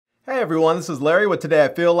Hey everyone, this is Larry with Today I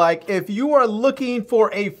Feel Like. If you are looking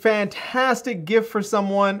for a fantastic gift for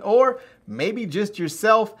someone or maybe just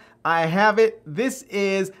yourself, I have it. This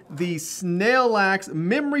is the Snailax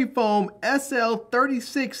Memory Foam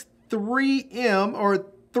SL363M or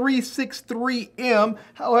 363M,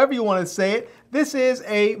 however you want to say it. This is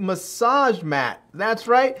a massage mat. That's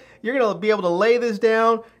right. You're going to be able to lay this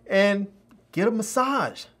down and get a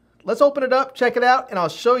massage. Let's open it up, check it out, and I'll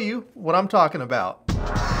show you what I'm talking about.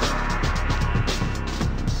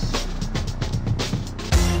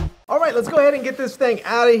 All right, let's go ahead and get this thing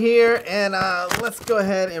out of here, and let's go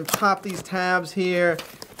ahead and pop these tabs here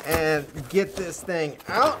and get this thing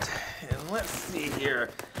out. And let's see here.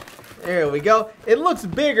 There we go. It looks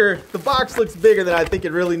bigger. The box looks bigger than I think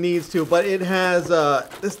it really needs to, but it has,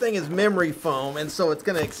 this thing is memory foam, and so it's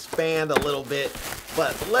gonna expand a little bit.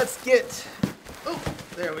 But let's get, oh,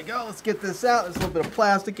 there we go. Let's get this out. There's a little bit of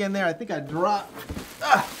plastic in there. I think I dropped,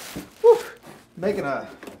 making a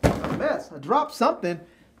mess. I dropped something.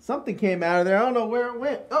 Something came out of there. I don't know where it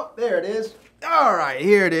went. Oh, there it is. All right,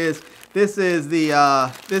 here it is. This is the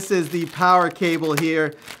power cable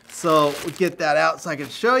here. So we'll get that out so I can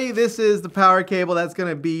show you. This is the power cable that's going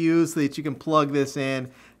to be used so that you can plug this in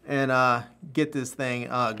and get this thing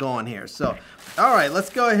going here. So, all right, let's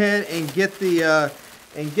go ahead and get this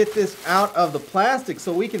out of the plastic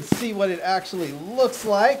so we can see what it actually looks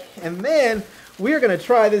like, and then we're gonna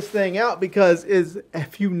try this thing out because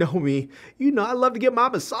if you know me, you know I love to get my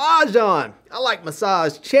massage on. I like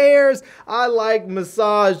massage chairs. I like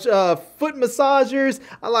massage foot massagers.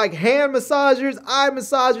 I like hand massagers, eye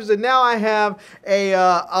massagers, and now I have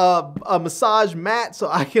a massage mat so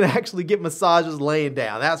I can actually get massages laying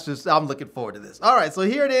down. I'm looking forward to this. All right, so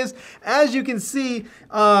here it is. As you can see,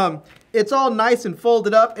 it's all nice and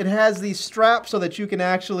folded up. It has these straps so that you can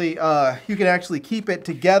actually keep it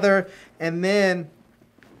together, and then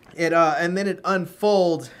it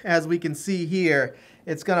unfolds. As we can see here,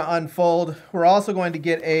 it's going to unfold. We're also going to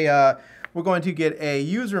get a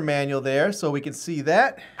user manual there so we can see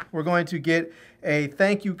that. We're going to get a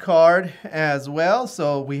thank you card as well,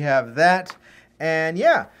 so we have that. And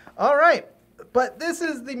yeah, all right. But this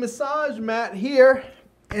is the massage mat here,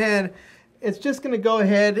 and it's just going to go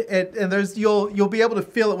ahead and you'll be able to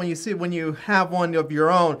feel it when you have one of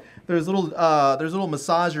your own. There's little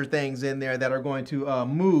massager things in there that are going to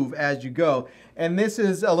move as you go. And this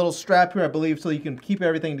is a little strap here, I believe, so you can keep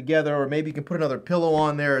everything together, or maybe you can put another pillow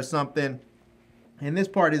on there or something. And this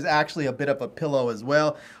part is actually a bit of a pillow as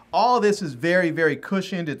well. All of this is very, very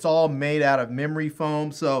cushioned. It's all made out of memory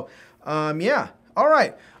foam. So yeah, all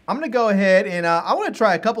right. I'm going to go ahead and I want to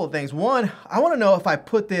try a couple of things. One, I want to know if I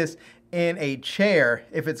put this in a chair,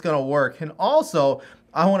 if it's going to work. And also,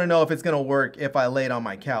 I want to know if it's going to work if I lay it on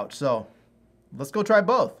my couch. So let's go try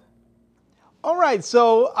both. All right,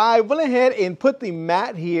 so I went ahead and put the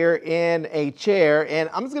mat here in a chair, and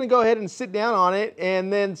I'm just going to go ahead and sit down on it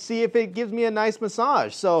and then see if it gives me a nice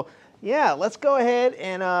massage. So yeah, let's go ahead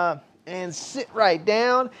and sit right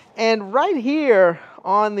down. And right here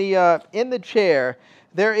on the in the chair,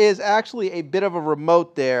 there is actually a bit of a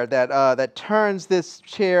remote there that turns this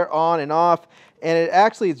chair on and off, and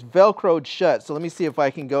it's Velcroed shut. So let me see if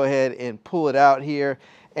I can go ahead and pull it out here.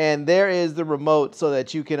 And there is the remote so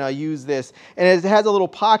that you can use this. And it has a little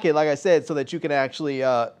pocket, like I said, so that you can actually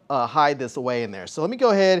hide this away in there. So let me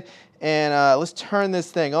go ahead and let's turn this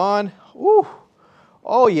thing on. Ooh.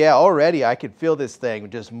 Oh yeah, already I can feel this thing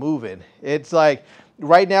just moving. It's like,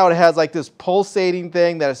 right now it has like this pulsating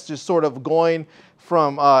thing that's just sort of going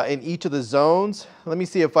from in each of the zones. Let me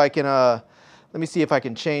see if I can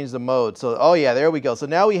change the mode. So, oh yeah, there we go. So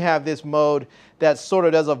now we have this mode that sort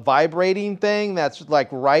of does a vibrating thing that's like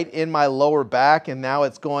right in my lower back, and now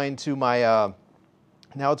it's going to my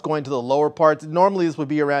now it's going to the lower parts. Normally this would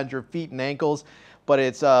be around your feet and ankles, but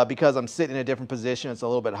it's because I'm sitting in a different position, it's a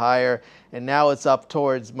little bit higher, and now it's up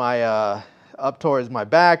towards my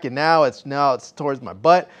back, and now it's towards my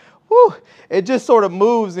butt. Whew, it just sort of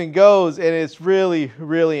moves and goes, and it's really,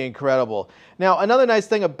 really incredible. Now, another nice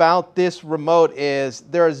thing about this remote is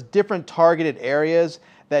there's different targeted areas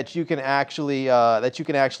that you can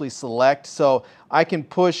actually select. So I can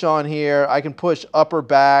push on here. I can push upper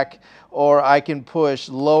back, or I can push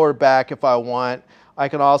lower back if I want. I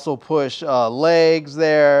can also push legs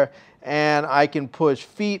there, and I can push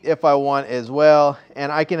feet if I want as well.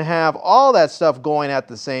 And I can have all that stuff going at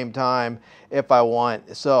the same time if I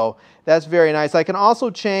want. So that's very nice. I can also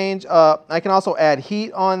change, I can also add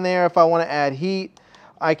heat on there if I want to add heat.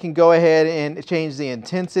 I can go ahead and change the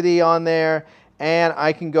intensity on there, and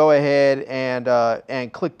I can go ahead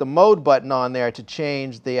and click the mode button on there to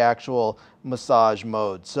change the actual massage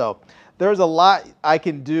mode. So there's a lot I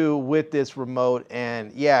can do with this remote,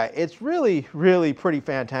 and yeah, it's really, really pretty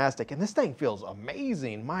fantastic. And this thing feels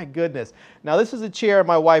amazing, my goodness. Now this is a chair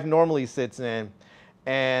my wife normally sits in,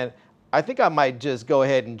 and I think I might just go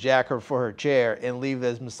ahead and jack her for her chair and leave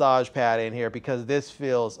this massage pad in here because this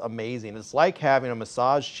feels amazing. It's like having a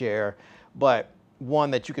massage chair, but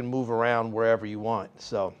one that you can move around wherever you want.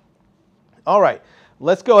 So, all right,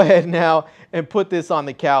 let's go ahead now and put this on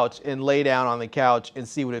the couch and lay down on the couch and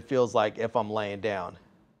see what it feels like if I'm laying down.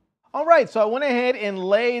 All right, so I went ahead and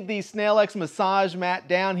laid the Snailax massage mat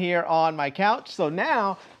down here on my couch. So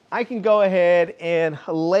now I can go ahead and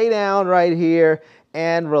lay down right here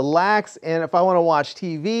and relax, and if I want to watch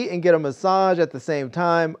TV and get a massage at the same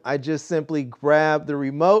time, I just simply grab the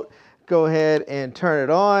remote, go ahead and turn it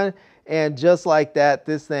on, and just like that,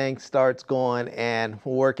 this thing starts going and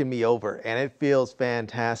working me over, and it feels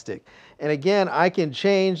fantastic. And again, I can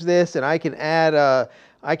change this, and I can add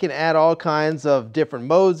all kinds of different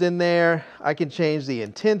modes in there. I can change the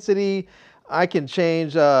intensity. I can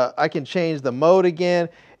change the mode again.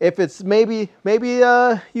 If it's maybe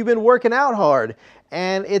you've been working out hard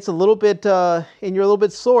and it's a little bit and you're a little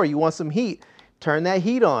bit sore, you want some heat, turn that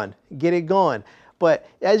heat on, get it going. But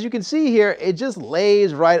as you can see here, it just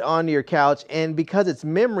lays right onto your couch, and because it's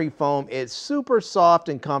memory foam, it's super soft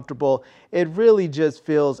and comfortable. It really just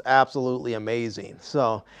feels absolutely amazing.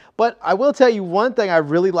 So, but I will tell you one thing I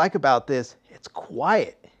really like about this, it's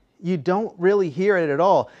quiet. You don't really hear it at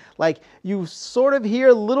all. Like, you sort of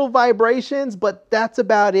hear little vibrations, but that's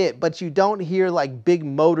about it. But you don't hear like big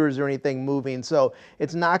motors or anything moving, so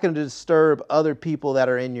it's not going to disturb other people that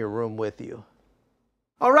are in your room with you.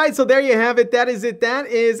 All right, so there you have it. That is it. That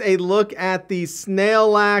is a look at the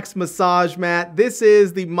Snailax massage mat. This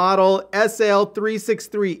is the model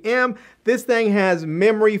SL363M. This thing has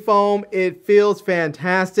memory foam. It feels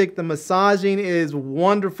fantastic. The massaging is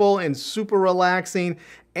wonderful and super relaxing,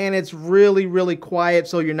 and it's really, really quiet,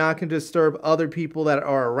 so you're not going to disturb other people that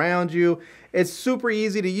are around you. It's super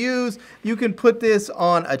easy to use. You can put this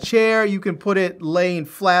on a chair. You can put it laying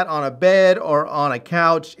flat on a bed or on a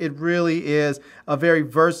couch. It really is a very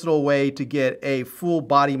versatile way to get a full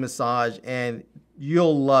body massage, and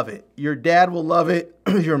you'll love it. Your dad will love it.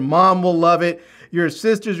 Your mom will love it. Your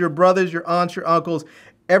sisters, your brothers, your aunts, your uncles,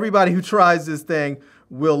 everybody who tries this thing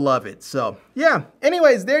will love it. So yeah,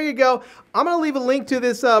 anyways, there you go. I'm gonna leave a link to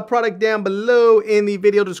this product down below in the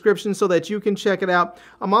video description so that you can check it out.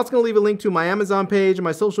 I'm also gonna leave a link to my Amazon page and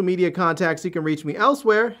my social media contacts so you can reach me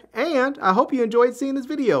elsewhere. And I hope you enjoyed seeing this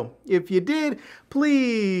video. If you did,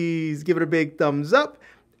 please give it a big thumbs up,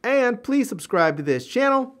 and please subscribe to this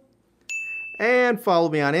channel and follow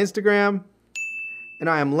me on Instagram. And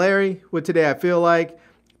I am Larry with Today I Feel Like.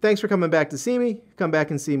 Thanks for coming back to see me. Come back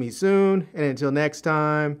and see me soon. And until next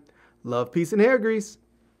time, love, peace, and hair grease.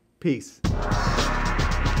 Peace.